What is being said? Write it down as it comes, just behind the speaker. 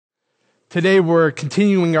Today we're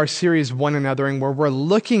continuing our series, One Anothering, where we're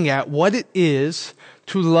looking at what it is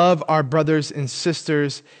to love our brothers and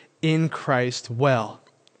sisters in Christ well.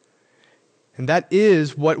 And that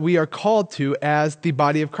is what we are called to as the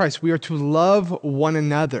body of Christ. We are to love one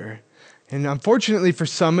another. And unfortunately for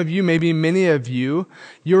some of you, maybe many of you,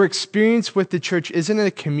 your experience with the church isn't a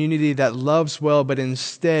community that loves well, but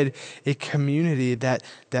instead a community that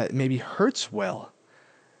maybe hurts well.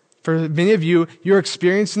 For many of you, your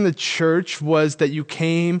experience in the church was that you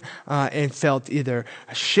came and felt either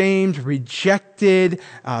ashamed, rejected,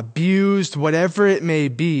 abused, whatever it may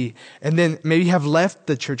be, and then maybe have left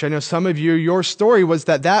the church. I know some of you, your story was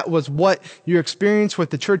that was what your experience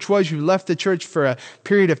with the church was. You left the church for a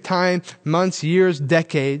period of time, months, years,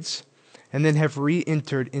 decades, and then have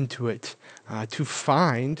re-entered into it to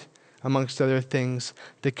find, amongst other things,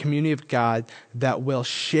 the community of God that will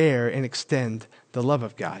share and extend the love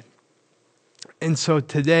of God. And so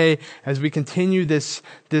today, as we continue this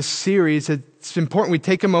series, it's important we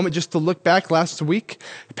take a moment just to look back. Last week,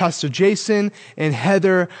 Pastor Jason and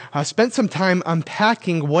Heather spent some time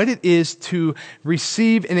unpacking what it is to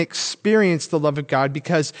receive and experience the love of God,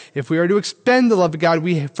 because if we are to expend the love of God,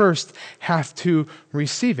 we first have to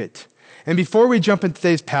receive it. And before we jump into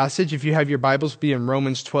today's passage, if you have your Bibles, be in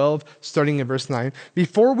Romans 12, starting in verse 9.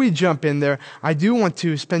 Before we jump in there, I do want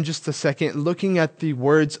to spend just a second looking at the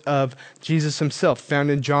words of Jesus himself,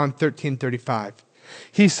 found in John 13:35.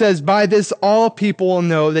 He says, "By this all people will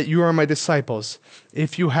know that you are my disciples,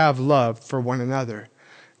 if you have love for one another."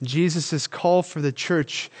 Jesus' call for the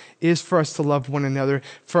church is for us to love one another,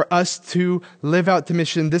 for us to live out the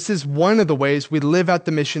mission. This is one of the ways we live out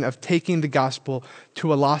the mission of taking the gospel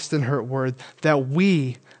to a lost and hurt world, that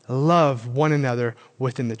we love one another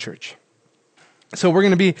within the church. So we're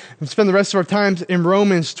going to spend the rest of our time in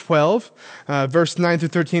Romans 12, verse 9 through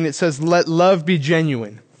 13. It says, "Let love be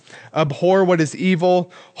genuine. Abhor what is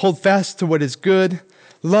evil. Hold fast to what is good.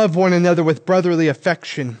 Love one another with brotherly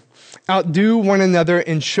affection. Outdo one another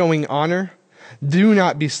in showing honor. Do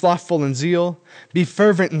not be slothful in zeal. Be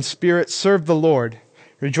fervent in spirit. Serve the Lord.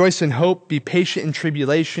 Rejoice in hope. Be patient in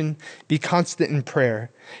tribulation. Be constant in prayer.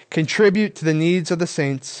 Contribute to the needs of the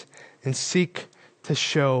saints and seek to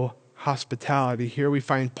show hospitality." Here we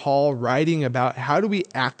find Paul writing about how do we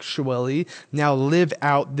actually now live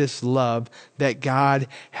out this love that God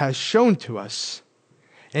has shown to us.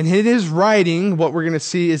 And in his writing, what we're going to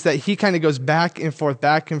see is that he kind of goes back and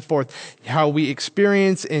forth, how we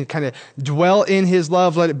experience and kind of dwell in his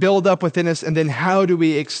love, let it build up within us, and then how do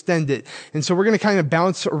we extend it. And so we're going to kind of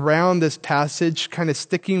bounce around this passage, kind of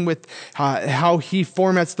sticking with how he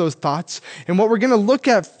formats those thoughts. And what we're going to look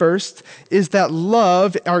at first is that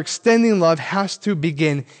love, our extending love, has to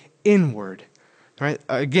begin inward. Right?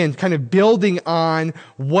 Again, kind of building on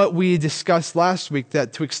what we discussed last week,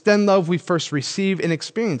 that to extend love, we first receive and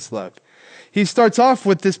experience love. He starts off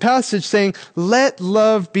with this passage saying, let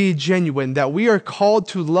love be genuine, that we are called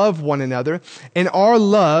to love one another, and our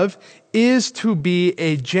love is to be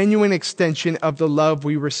a genuine extension of the love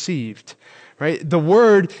we received. Right? The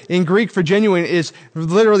word in Greek for genuine is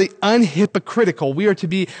literally unhypocritical.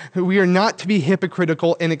 We are not to be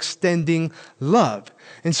hypocritical in extending love.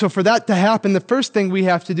 And so for that to happen, the first thing we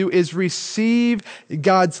have to do is receive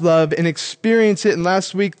God's love and experience it. And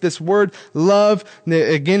last week, this word love,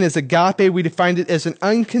 again, is agape. We defined it as an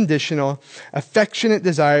unconditional, affectionate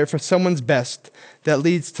desire for someone's best that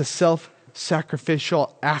leads to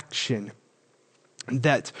self-sacrificial action.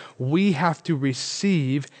 That we have to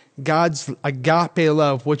receive God's agape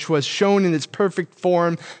love, which was shown in its perfect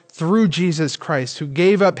form through Jesus Christ, who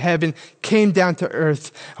gave up heaven, came down to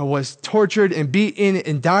earth, was tortured and beaten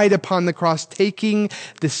and died upon the cross, taking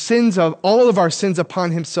the sins of all of our sins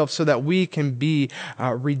upon himself so that we can be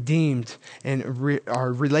redeemed and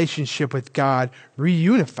our relationship with God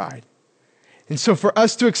reunified. And so for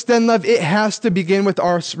us to extend love, it has to begin with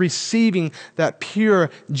our receiving that pure,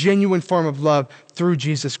 genuine form of love through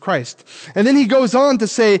Jesus Christ. And then he goes on to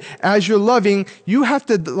say, as you're loving, you have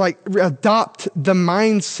to adopt the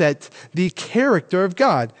mindset, the character of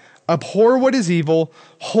God. Abhor what is evil,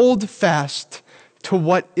 hold fast to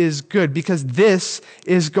what is good, because this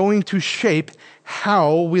is going to shape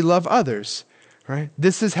how we love others. Right?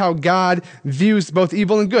 This is how God views both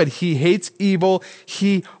evil and good. He hates evil.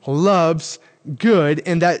 He loves good,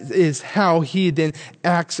 and that is how he then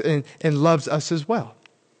acts and loves us as well.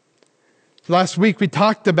 Last week we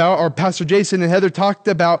talked about, or Pastor Jason and Heather talked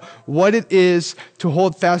about what it is to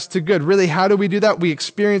hold fast to good. Really, how do we do that? We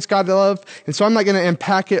experience God's love. And so I'm not going to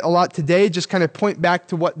unpack it a lot today, just kind of point back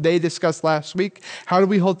to what they discussed last week. How do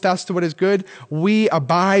we hold fast to what is good? We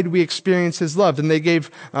abide, we experience His love. And they gave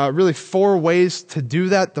really 4 ways to do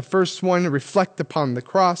that. The first one, reflect upon the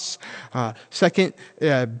cross. Second,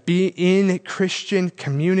 be in Christian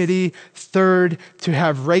community. Third, to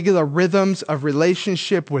have regular rhythms of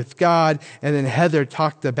relationship with God. And then Heather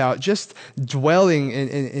talked about just dwelling and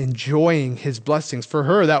enjoying His blessings. For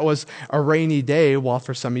her, that was a rainy day, while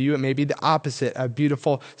for some of you, it may be the opposite, a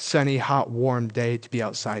beautiful, sunny, hot, warm day to be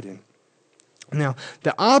outside in. Now,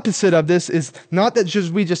 the opposite of this is not that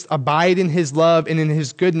we just abide in His love and in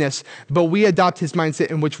His goodness, but we adopt His mindset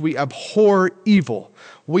in which we abhor evil.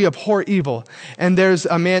 We abhor evil. And there's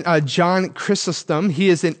a man, John Chrysostom. He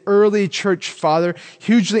is an early church father,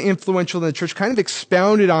 hugely influential in the church, kind of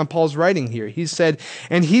expounded on Paul's writing here. He said,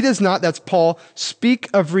 and he does not, that's Paul, speak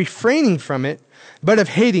of refraining from it, but of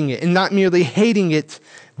hating it, and not merely hating it,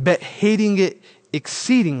 but hating it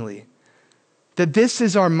exceedingly. That this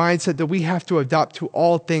is our mindset that we have to adopt to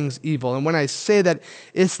all things evil. And when I say that,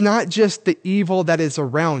 it's not just the evil that is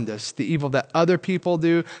around us, the evil that other people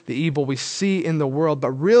do, the evil we see in the world,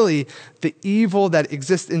 but really the evil that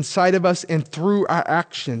exists inside of us and through our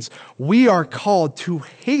actions. We are called to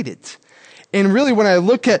hate it. And really, when I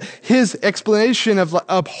look at his explanation of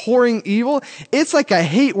abhorring evil, it's like a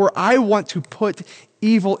hate where I want to put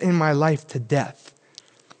evil in my life to death.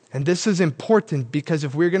 And this is important because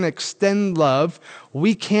if we're going to extend love,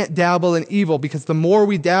 we can't dabble in evil, because the more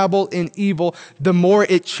we dabble in evil, the more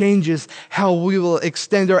it changes how we will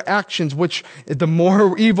extend our actions, which the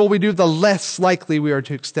more evil we do, the less likely we are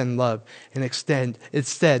to extend love and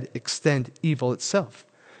instead extend evil itself.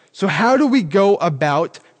 So how do we go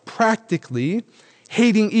about practically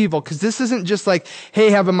hating evil? Because this isn't just like,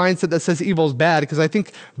 hey, have a mindset that says evil is bad. Because I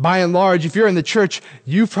think by and large, if you're in the church,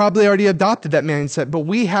 you've probably already adopted that mindset. But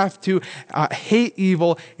we have to hate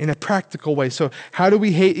evil in a practical way. So how do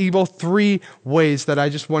we hate evil? 3 ways that I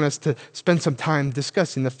just want us to spend some time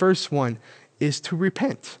discussing. The first one is to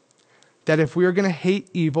repent. That if we are going to hate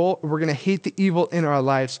evil, we're going to hate the evil in our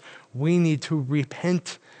lives, we need to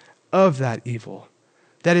repent of that evil.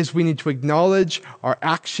 That is, we need to acknowledge our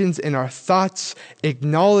actions and our thoughts,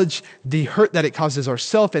 acknowledge the hurt that it causes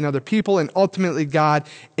ourselves and other people, and ultimately God,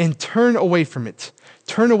 and turn away from it.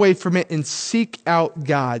 Turn away from it and seek out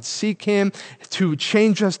God. Seek Him to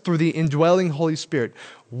change us through the indwelling Holy Spirit.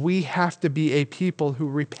 We have to be a people who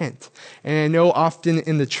repent. And I know often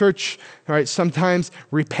in the church, right, sometimes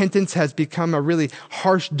repentance has become a really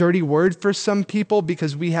harsh, dirty word for some people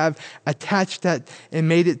because we have attached that and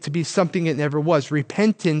made it to be something it never was.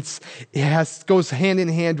 Repentance goes hand in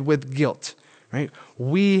hand with guilt, right?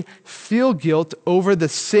 We feel guilt over the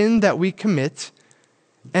sin that we commit,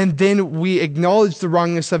 and then we acknowledge the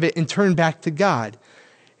wrongness of it and turn back to God.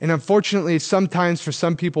 And unfortunately, sometimes for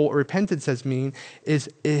some people, what repentance has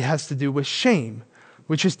to do with shame,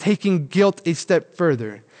 which is taking guilt a step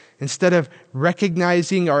further. Instead of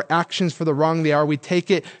recognizing our actions for the wrong they are, we take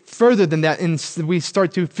it further than that, and we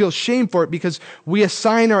start to feel shame for it because we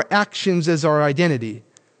assign our actions as our identity.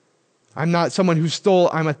 I'm not someone who stole,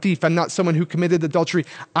 I'm a thief. I'm not someone who committed adultery,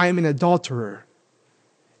 I'm an adulterer.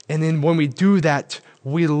 And then when we do that,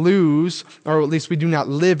 we lose, or at least we do not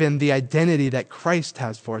live in, the identity that Christ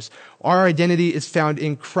has for us. Our identity is found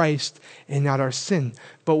in Christ and not our sin.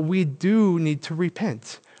 But we do need to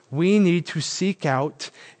repent. We need to seek out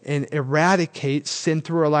and eradicate sin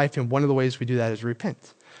through our life, and one of the ways we do that is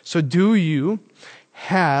repent. So do you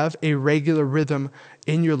have a regular rhythm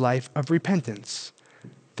in your life of repentance?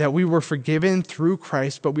 That we were forgiven through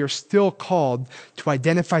Christ, but we are still called to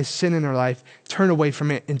identify sin in our life, turn away from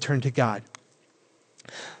it, and turn to God.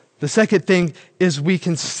 The second thing is we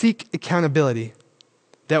can seek accountability.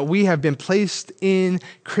 That we have been placed in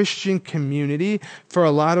Christian community for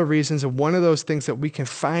a lot of reasons, and one of those things that we can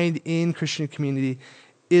find in Christian community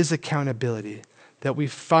is accountability. That we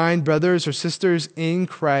find brothers or sisters in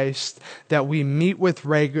Christ that we meet with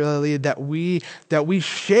regularly, that we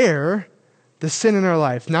share the sin in our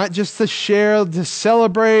life, not just to share, to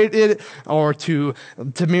celebrate it, or to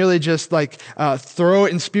merely just throw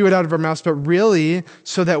it and spew it out of our mouths, but really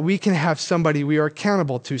so that we can have somebody we are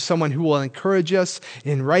accountable to, someone who will encourage us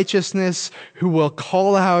in righteousness, who will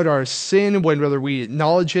call out our sin whether we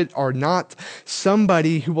acknowledge it or not,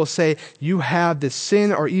 somebody who will say, you have this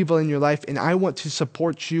sin or evil in your life, and I want to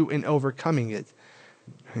support you in overcoming it.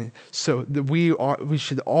 So we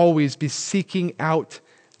should always be seeking out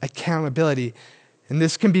accountability. And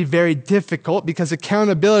this can be very difficult because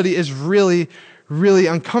accountability is really, really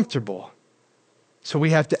uncomfortable. So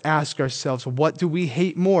we have to ask ourselves, what do we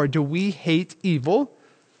hate more? Do we hate evil?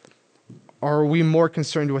 Or are we more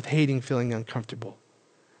concerned with hating feeling uncomfortable?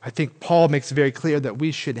 I think Paul makes it very clear that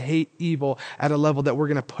we should hate evil at a level that we're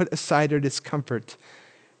going to put aside our discomfort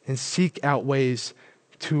and seek out ways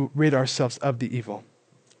to rid ourselves of the evil.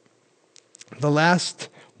 The last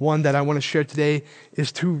one that I want to share today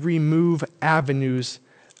is to remove avenues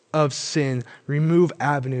of sin. Remove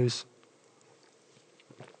avenues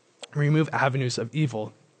of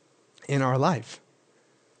evil in our life.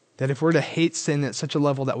 That if we're to hate sin at such a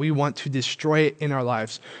level that we want to destroy it in our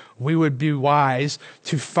lives, we would be wise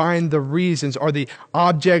to find the reasons or the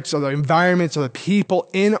objects or the environments or the people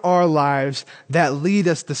in our lives that lead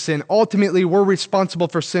us to sin. Ultimately, we're responsible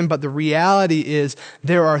for sin, but the reality is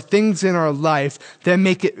there are things in our life that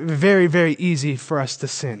make it very, very easy for us to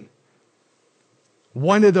sin.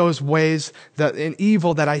 One of those ways that an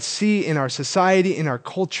evil that I see in our society, in our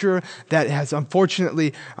culture, that has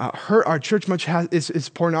unfortunately hurt our church much is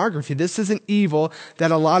pornography. This is an evil that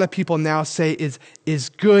a lot of people now say is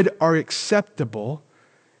good or acceptable,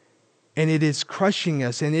 and it is crushing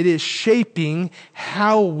us, and it is shaping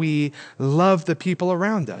how we love the people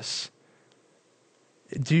around us.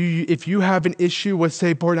 If you have an issue with,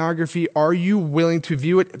 say, pornography, are you willing to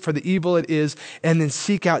view it for the evil it is and then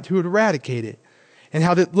seek out to eradicate it? And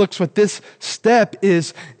how that looks with this step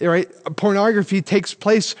is, right, pornography takes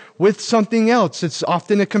place with something else. It's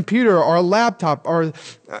often a computer or a laptop or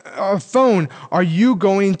a phone. Are you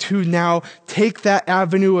going to now take that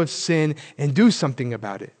avenue of sin and do something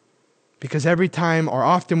about it? Because every time or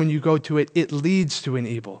often when you go to it, it leads to an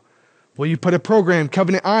evil. Will you put a program,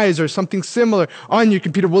 Covenant Eyes or something similar on your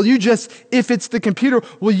computer? Will you just, if it's the computer,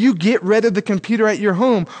 will you get rid of the computer at your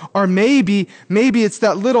home? Or maybe it's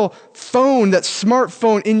that little phone, that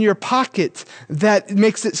smartphone in your pocket that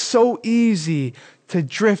makes it so easy to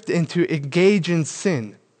drift into engage in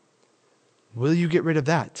sin. Will you get rid of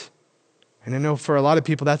that? And I know for a lot of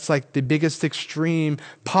people, that's like the biggest extreme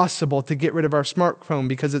possible to get rid of our smartphone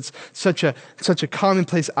because it's such a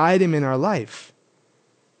commonplace item in our life.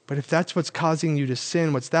 But if that's what's causing you to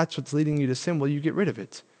sin, that's what's leading you to sin, will you get rid of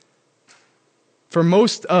it? For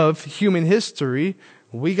most of human history,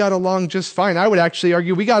 we got along just fine. I would actually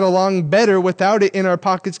argue we got along better without it in our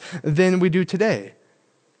pockets than we do today.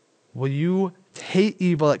 Will you hate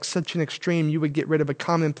evil at such an extreme you would get rid of a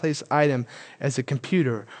commonplace item as a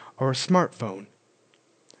computer or a smartphone?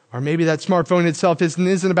 Or maybe that smartphone itself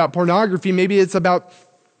isn't about pornography. Maybe it's about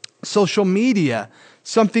social media.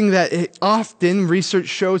 Something that often research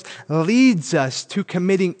shows leads us to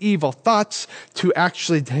committing evil thoughts, to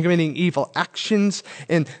actually committing evil actions.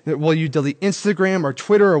 And will you delete Instagram or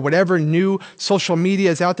Twitter or whatever new social media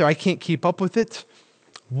is out there? I can't keep up with it.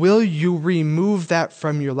 Will you remove that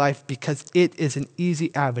from your life because it is an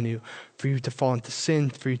easy avenue for you to fall into sin,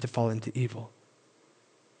 for you to fall into evil?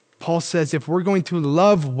 Paul says if we're going to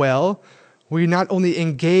love well, we not only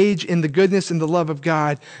engage in the goodness and the love of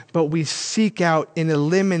God, but we seek out and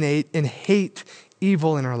eliminate and hate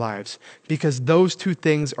evil in our lives, because those two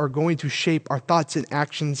things are going to shape our thoughts and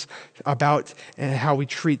actions about and how we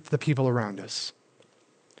treat the people around us.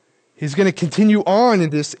 He's going to continue on in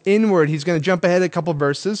this inward. He's going to jump ahead a couple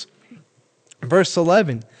verses. Verse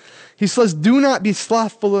 11, he says, "Do not be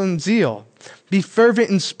slothful in zeal. Be fervent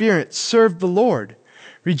in spirit. Serve the Lord.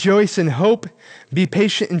 Rejoice in hope, be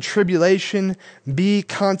patient in tribulation, be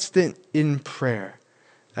constant in prayer."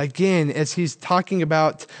 Again, as he's talking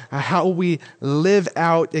about how we live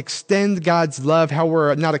out, extend God's love, how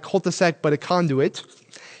we're not a cul-de-sac but a conduit,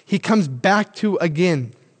 he comes back to,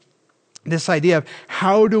 again, this idea of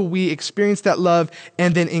how do we experience that love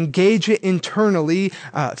and then engage it internally,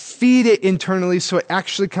 feed it internally so it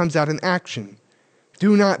actually comes out in action.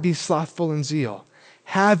 Do not be slothful in zeal.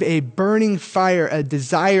 Have a burning fire, a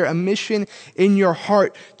desire, a mission in your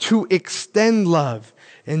heart to extend love,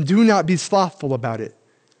 and do not be slothful about it.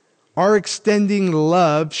 Our extending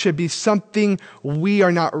love should be something we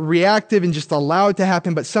are not reactive and just allowed to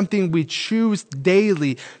happen, but something we choose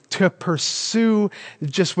daily to pursue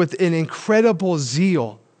just with an incredible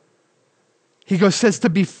zeal. He says to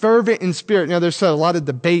be fervent in spirit. Now there's a lot of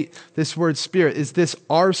debate, this word spirit. Is this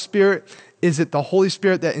our spirit? Is it the Holy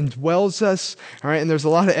Spirit that indwells us? All right, and there's a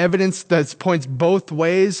lot of evidence that points both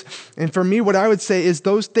ways. And for me, what I would say is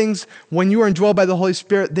those things, when you are indwelled by the Holy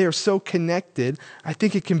Spirit, they are so connected. I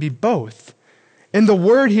think it can be both. And the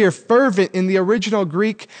word here, fervent, in the original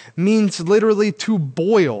Greek means literally to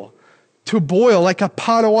boil. To boil, like a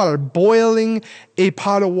pot of water, boiling a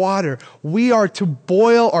pot of water. We are to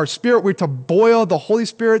boil our spirit. We're to boil the Holy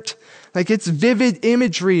Spirit Like it's vivid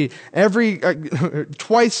imagery.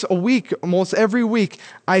 Twice a week, almost every week,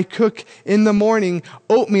 I cook in the morning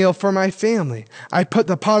oatmeal for my family. I put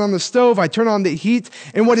the pot on the stove, I turn on the heat,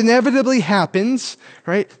 and what inevitably happens,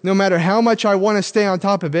 right, no matter how much I want to stay on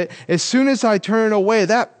top of it, as soon as I turn it away,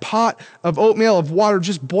 that pot of oatmeal, of water,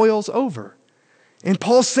 just boils over. And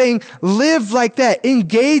Paul's saying, live like that.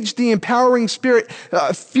 Engage the empowering spirit.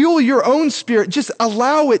 Fuel your own spirit. Just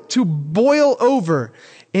allow it to boil over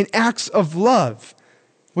in acts of love,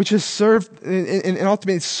 which is served and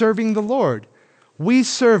ultimately serving the Lord. We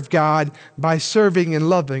serve God by serving and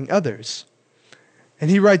loving others.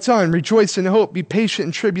 And he writes on, rejoice in hope, be patient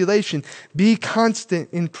in tribulation, be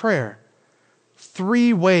constant in prayer.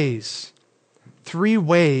 Three ways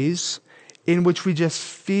in which we just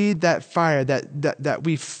feed that fire, that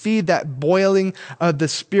we feed that boiling of the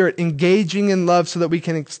Spirit, engaging in love so that we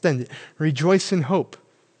can extend it. Rejoice in hope.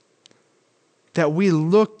 That we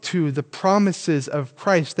look to the promises of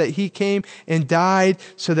Christ, that he came and died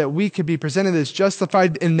so that we could be presented as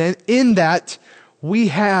justified, and then in that we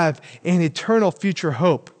have an eternal future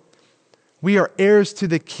hope. We are heirs to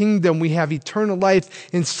the kingdom. We have eternal life.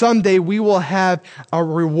 And someday we will have a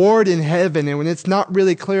reward in heaven. And when it's not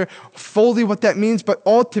really clear fully what that means, but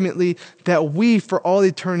ultimately that we for all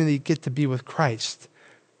eternity get to be with Christ.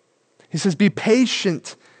 He says, be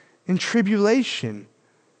patient in tribulation.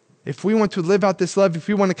 If we want to live out this love, if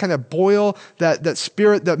we want to kind of boil that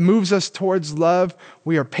spirit that moves us towards love,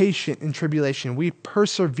 we are patient in tribulation. We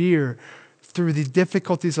persevere through the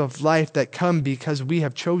difficulties of life that come because we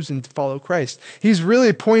have chosen to follow Christ. He's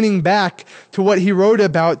really pointing back to what he wrote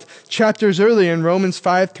about chapters earlier in Romans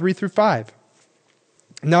 5, 3 through 5.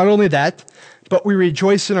 Not only that, but we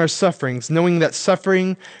rejoice in our sufferings, knowing that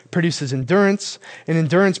suffering produces endurance, and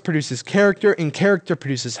endurance produces character, and character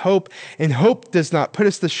produces hope, and hope does not put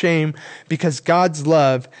us to shame because God's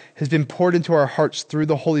love has been poured into our hearts through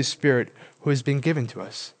the Holy Spirit who has been given to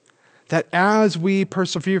us. That as we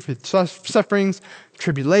persevere through sufferings,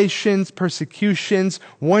 tribulations, persecutions,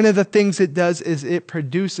 one of the things it does is it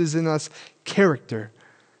produces in us character,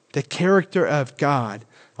 the character of God.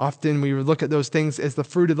 Often we look at those things as the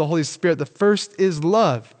fruit of the Holy Spirit. The first is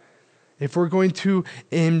love. If we're going to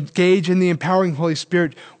engage in the empowering Holy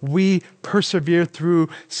Spirit, we persevere through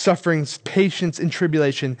sufferings, patience, and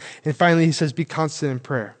tribulation. And finally, he says, be constant in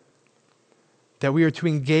prayer. That we are to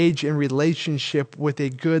engage in relationship with a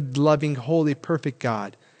good, loving, holy, perfect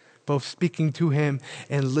God, both speaking to him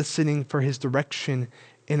and listening for his direction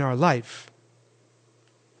in our life.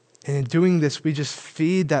 And in doing this, we just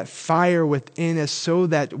feed that fire within us so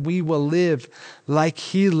that we will live like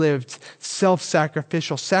he lived,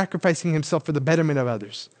 self-sacrificial, sacrificing himself for the betterment of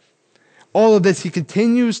others. All of this, he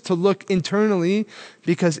continues to look internally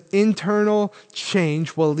because internal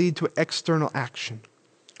change will lead to external action.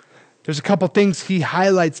 There's a couple things he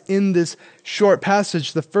highlights in this short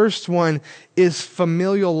passage. The first one is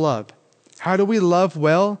familial love. How do we love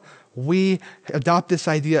well? We adopt this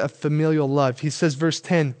idea of familial love. He says, verse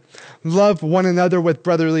 10, love one another with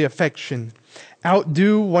brotherly affection.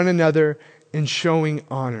 Outdo one another in showing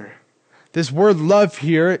honor. This word love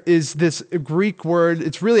here is this Greek word.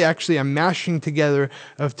 It's really actually a mashing together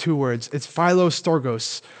of two words. It's philos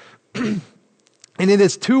storgos. And it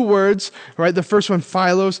is two words, right? The first one,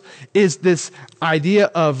 philos, is this idea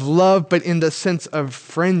of love, but in the sense of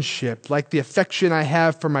friendship, like the affection I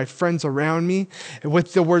have for my friends around me,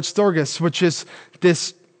 with the word storgos, which is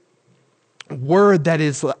this word that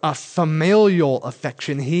is a familial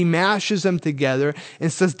affection. He mashes them together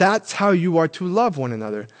and says that's how you are to love one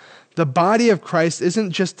another. The body of Christ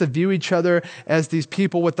isn't just to view each other as these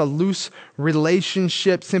people with a loose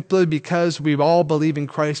relationship simply because we all believe in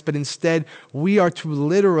Christ, but instead we are to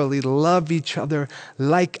literally love each other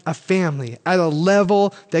like a family at a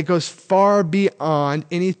level that goes far beyond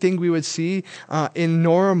anything we would see in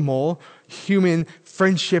normal human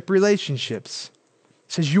friendship relationships.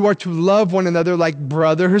 It says you are to love one another like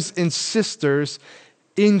brothers and sisters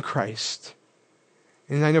in Christ.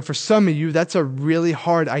 And I know for some of you, that's a really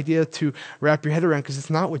hard idea to wrap your head around because it's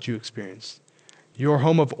not what you experienced. Your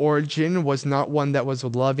home of origin was not one that was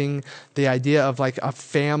loving. The idea of like a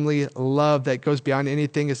family love that goes beyond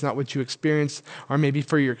anything is not what you experienced. Or maybe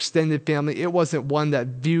for your extended family, it wasn't one that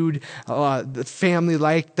viewed the family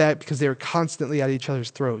like that because they were constantly at each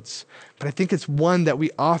other's throats. But I think it's one that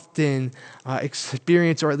we often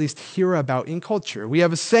experience or at least hear about in culture. We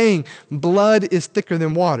have a saying, blood is thicker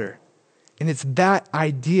than water. And it's that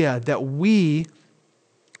idea that we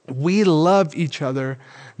love each other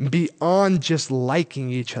beyond just liking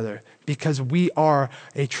each other because we are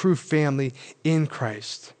a true family in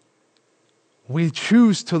Christ. We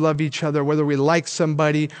choose to love each other, whether we like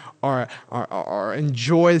somebody or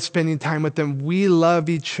enjoy spending time with them. We love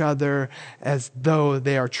each other as though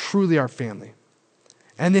they are truly our family.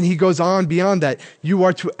 And then he goes on beyond that. You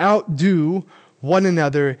are to outdo one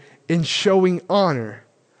another in showing honor.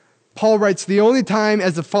 Paul writes, the only time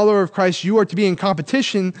as a follower of Christ you are to be in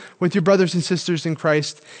competition with your brothers and sisters in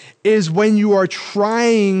Christ is when you are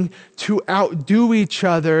trying to outdo each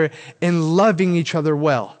other in loving each other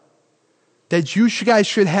well. That you guys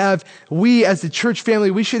should have, we as the church family,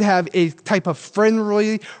 we should have a type of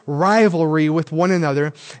friendly rivalry with one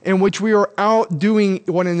another in which we are outdoing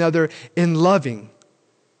one another in loving.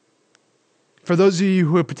 For those of you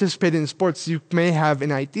who have participated in sports, you may have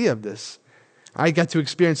an idea of this. I got to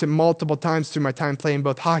experience it multiple times through my time playing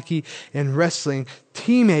both hockey and wrestling.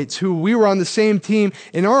 Teammates who we were on the same team,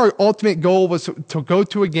 and our ultimate goal was to go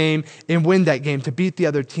to a game and win that game, to beat the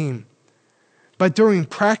other team. But during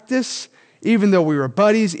practice, even though we were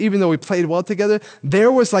buddies, even though we played well together,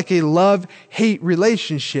 there was like a love-hate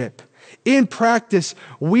relationship. In practice,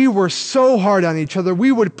 we were so hard on each other.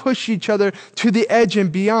 We would push each other to the edge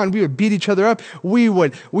and beyond. We would beat each other up. We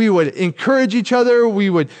would encourage each other.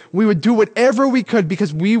 We would do whatever we could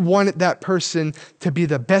because we wanted that person to be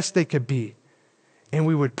the best they could be. And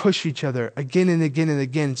we would push each other again and again and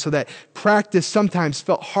again so that practice sometimes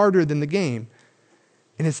felt harder than the game.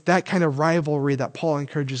 And it's that kind of rivalry that Paul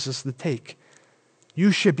encourages us to take.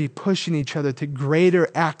 You should be pushing each other to greater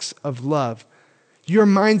acts of love. Your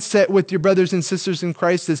mindset with your brothers and sisters in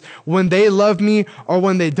Christ is when they love me or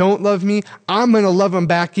when they don't love me, I'm going to love them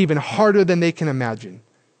back even harder than they can imagine.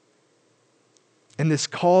 And this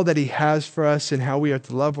call that he has for us and how we are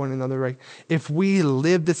to love one another, right? If we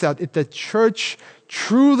live this out, if the church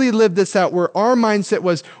truly lived this out, where our mindset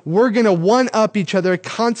was we're going to one-up each other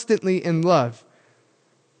constantly in love,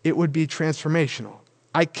 it would be transformational.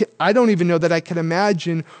 I don't even know that I can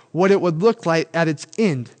imagine what it would look like at its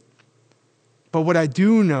end. But what I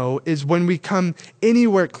do know is when we come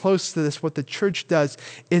anywhere close to this, what the church does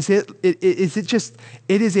is it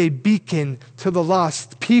is a beacon to the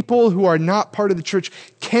lost. People who are not part of the church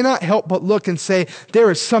cannot help but look and say, there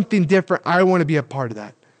is something different. I want to be a part of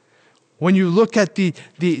that. When you look at the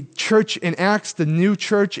church in Acts, the new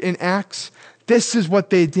church in Acts, this is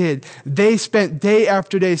what they did. They spent day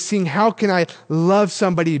after day seeing how can I love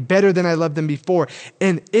somebody better than I loved them before.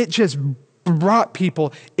 And it just brought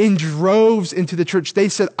people in droves into the church. They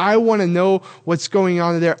said, I want to know what's going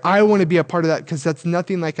on there. I want to be a part of that because that's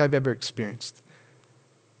nothing like I've ever experienced.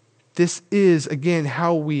 This is, again,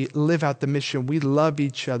 how we live out the mission. We love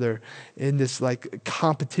each other in this like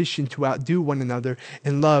competition to outdo one another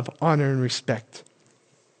in love, honor, and respect.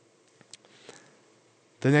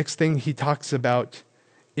 The next thing he talks about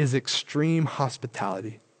is extreme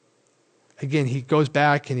hospitality. Again, he goes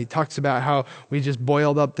back and he talks about how we just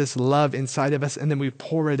boiled up this love inside of us and then we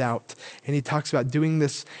pour it out. And he talks about doing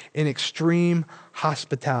this in extreme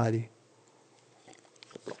hospitality.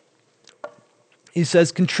 He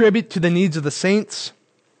says, contribute to the needs of the saints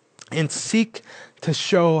and seek to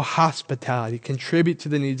show hospitality. Contribute to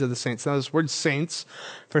the needs of the saints. Now, this word saints,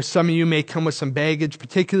 for some of you may come with some baggage,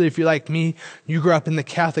 particularly if you're like me. You grew up in the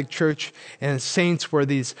Catholic Church, and saints were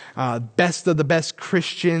these best of the best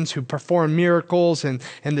Christians who performed miracles, and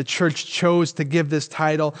the church chose to give this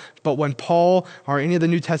title. But when Paul or any of the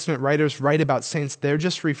New Testament writers write about saints, they're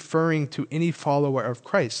just referring to any follower of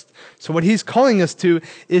Christ. So what he's calling us to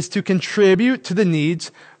is to contribute to the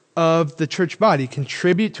needs of the church body,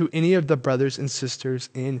 contribute to any of the brothers and sisters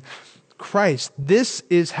in Christ. This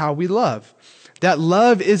is how we love. That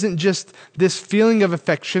love isn't just this feeling of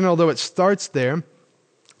affection, although it starts there.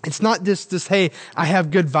 It's not just this, hey, I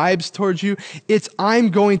have good vibes towards you. It's I'm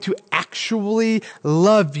going to actually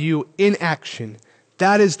love you in action.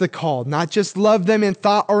 That is the call. Not just love them in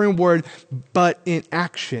thought or in word, but in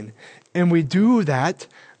action. And we do that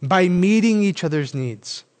by meeting each other's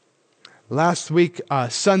needs. Last week,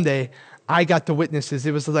 Sunday, I got to witness this.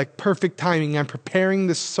 It was like perfect timing. I'm preparing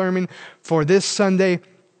this sermon for this Sunday.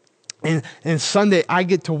 And Sunday, I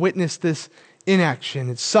get to witness this in action.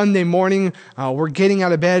 It's Sunday morning. We're getting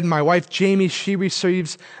out of bed. My wife, Jamie, she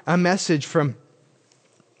receives a message from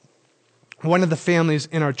one of the families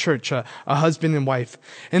in our church, a husband and wife.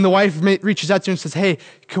 And the wife reaches out to her and says, hey,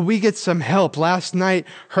 could we get some help? Last night,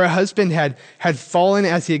 her husband had fallen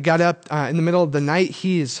as he got up in the middle of the night.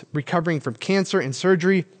 He is recovering from cancer and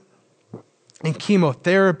surgery and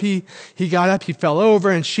chemotherapy. He got up, he fell over,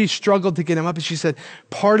 and she struggled to get him up. And she said,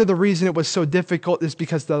 part of the reason it was so difficult is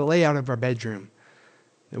because of the layout of our bedroom.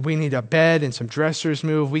 We need a bed and some dressers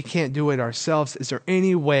moved. We can't do it ourselves. Is there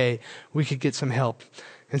any way we could get some help?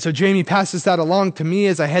 And so Jamie passes that along to me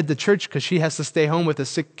as I head to church because she has to stay home with a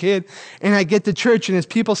sick kid. And I get to church, and as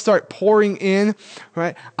people start pouring in,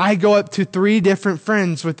 right, I go up to 3 different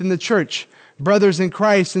friends within the church, brothers in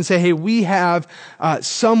Christ, and say, hey, we have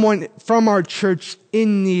someone from our church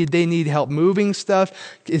in need. They need help moving stuff.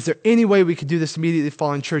 Is there any way we could do this immediately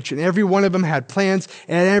following church? And every one of them had plans,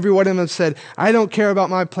 and every one of them said, I don't care about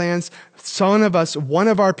my plans. One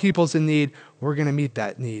of our people's in need. We're going to meet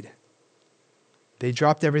that need. They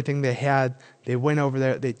dropped everything they had. They went over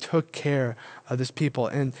there. They took care of this people.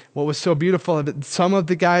 And what was so beautiful of it, some of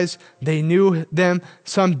the guys, they knew them.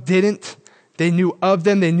 Some didn't. They knew of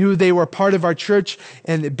them. They knew they were part of our church.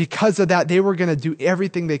 And because of that, they were going to do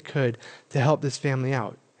everything they could to help this family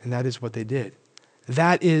out. And that is what they did.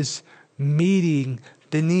 That is meeting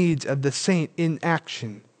the needs of the saint in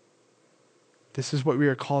action. This is what we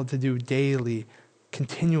are called to do daily,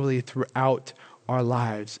 continually throughout our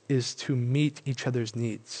lives, is to meet each other's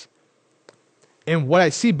needs. And what I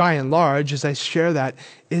see by and large as I share that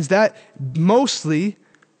is that mostly,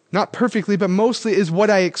 not perfectly, but mostly is what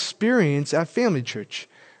I experience at Family Church.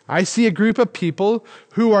 I see a group of people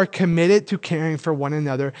who are committed to caring for one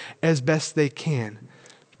another as best they can.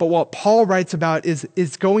 But what Paul writes about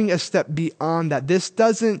is going a step beyond that. This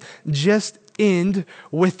doesn't just end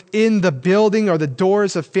within the building or the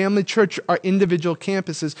doors of Family Church or individual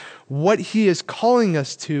campuses. What he is calling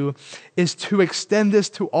us to is to extend this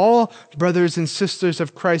to all brothers and sisters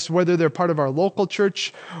of Christ, whether they're part of our local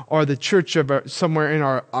church or the church of somewhere in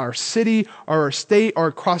our city or our state or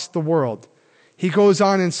across the world. He goes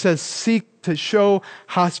on and says, seek to show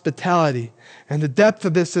hospitality. And the depth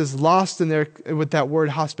of this is lost in there with that word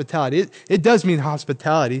hospitality. It does mean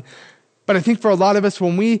hospitality. But I think for a lot of us,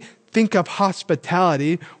 when we think of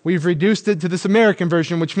hospitality, we've reduced it to this American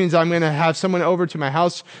version, which means I'm going to have someone over to my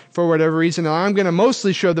house for whatever reason, and I'm going to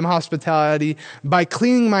mostly show them hospitality by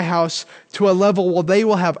cleaning my house to a level where they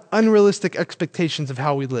will have unrealistic expectations of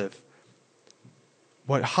how we live.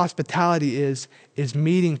 What hospitality is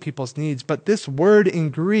meeting people's needs. But this word in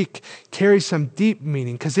Greek carries some deep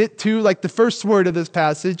meaning, because it too, like the first word of this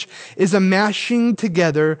passage, is a mashing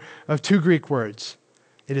together of 2 Greek words.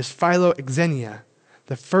 It is philoxenia.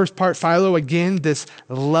 The first part, philo, again, this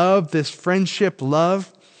love, this friendship,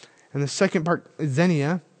 love. And the second part,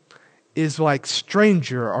 xenia, is like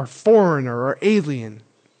stranger or foreigner or alien.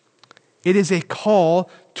 It is a call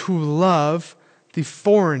to love the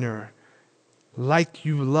foreigner like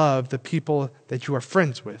you love the people that you are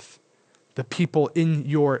friends with, the people in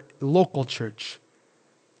your local church.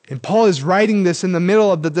 And Paul is writing this in the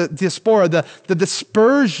middle of the diaspora, the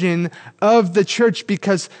dispersion of the church,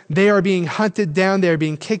 because they are being hunted down, they are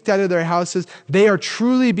being kicked out of their houses, they are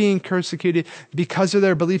truly being persecuted because of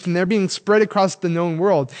their belief, and they're being spread across the known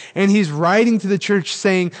world. And he's writing to the church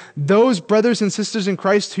saying, those brothers and sisters in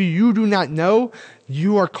Christ who you do not know,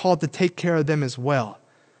 you are called to take care of them as well.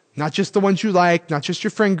 Not just the ones you like, not just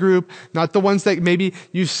your friend group, not the ones that maybe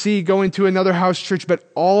you see going to another house church,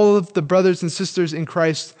 but all of the brothers and sisters in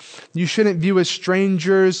Christ you shouldn't view as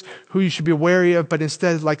strangers who you should be wary of, but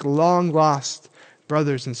instead like long lost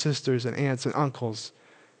brothers and sisters and aunts and uncles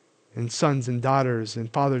and sons and daughters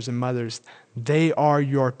and fathers and mothers. They are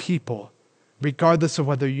your people, regardless of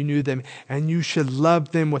whether you knew them, and you should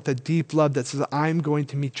love them with a deep love that says, I'm going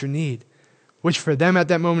to meet your need. Which for them at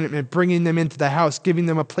that moment meant bringing them into the house, giving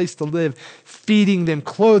them a place to live, feeding them,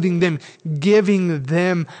 clothing them, giving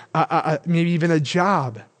them maybe even a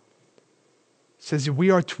job. It says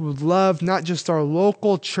we are to love not just our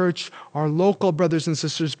local church, our local brothers and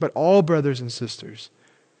sisters, but all brothers and sisters.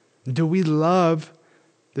 Do we love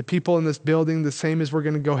the people in this building the same as we're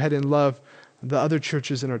going to go ahead and love the other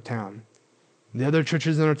churches in our town? The other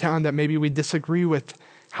churches in our town that maybe we disagree with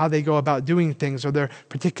how they go about doing things, or their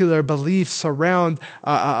particular beliefs around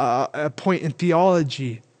a point in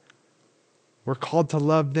theology. We're called to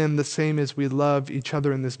love them the same as we love each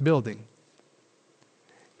other in this building.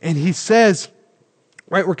 And he says,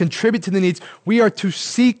 right, we're contribute to the needs. We are to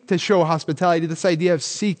seek to show hospitality. This idea of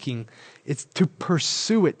seeking, it's to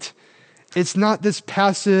pursue it. It's not this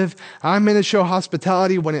passive, I'm going to show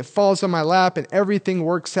hospitality when it falls on my lap and everything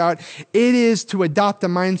works out. It is to adopt a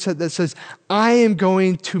mindset that says, I am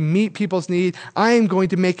going to meet people's need. I am going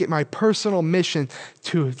to make it my personal mission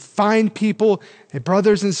to find people,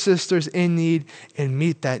 brothers and sisters in need, and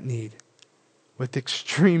meet that need with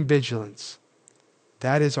extreme vigilance.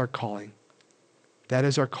 That is our calling. That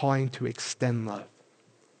is our calling to extend love.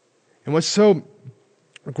 And what's so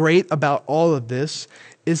great about all of this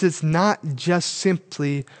is it's not just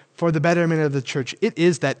simply for the betterment of the church. It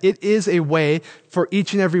is that. It is a way for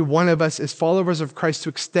each and every one of us as followers of Christ to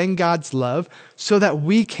extend God's love so that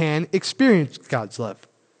we can experience God's love.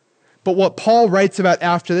 But what Paul writes about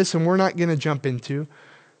after this, and we're not going to jump into,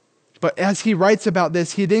 but as he writes about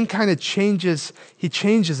this, he then kind of changes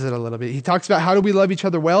it a little bit. He talks about how do we love each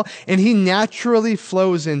other well, and he naturally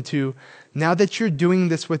flows into, now that you're doing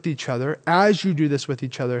this with each other, as you do this with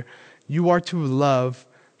each other, you are to love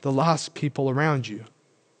the lost people around you.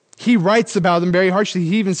 He writes about them very harshly.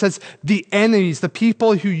 He even says the enemies, the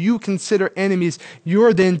people who you consider enemies,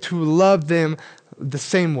 you're then to love them the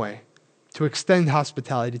same way, to extend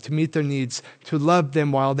hospitality, to meet their needs, to love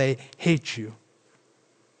them while they hate you.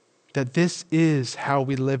 That this is how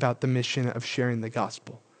we live out the mission of sharing the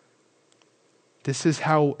gospel. This is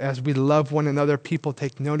how, as we love one another, people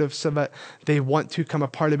take notice of it. They want to become a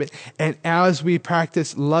part of it. And as we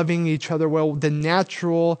practice loving each other well, the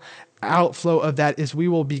natural outflow of that is we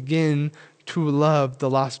will begin to love the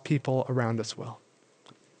lost people around us well.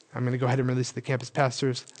 I'm going to go ahead and release the campus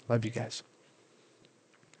pastors. Love you guys.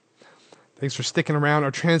 Thanks for sticking around.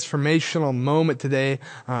 Our transformational moment today.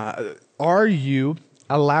 Are you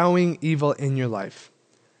allowing evil in your life?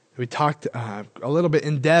 We talked a little bit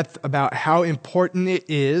in depth about how important it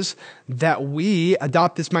is that we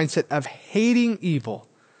adopt this mindset of hating evil,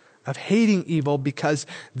 because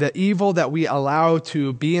the evil that we allow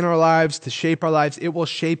to be in our lives, to shape our lives, it will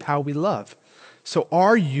shape how we love. So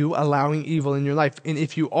are you allowing evil in your life? And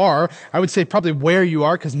if you are, I would say probably where you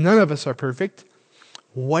are, because none of us are perfect.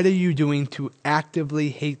 What are you doing to actively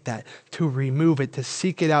hate that, to remove it, to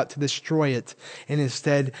seek it out, to destroy it, and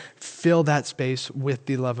instead fill that space with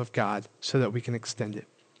the love of God so that we can extend it?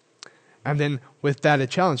 And then with that, a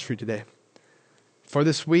challenge for you today. For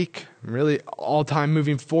this week, really all time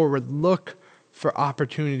moving forward, look for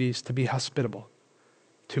opportunities to be hospitable,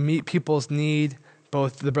 to meet people's need,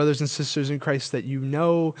 both the brothers and sisters in Christ that you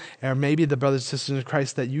know, or maybe the brothers and sisters in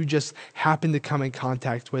Christ that you just happen to come in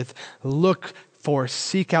contact with.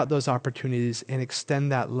 Seek out those opportunities and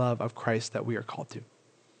extend that love of Christ that we are called to.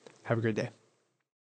 Have a great day.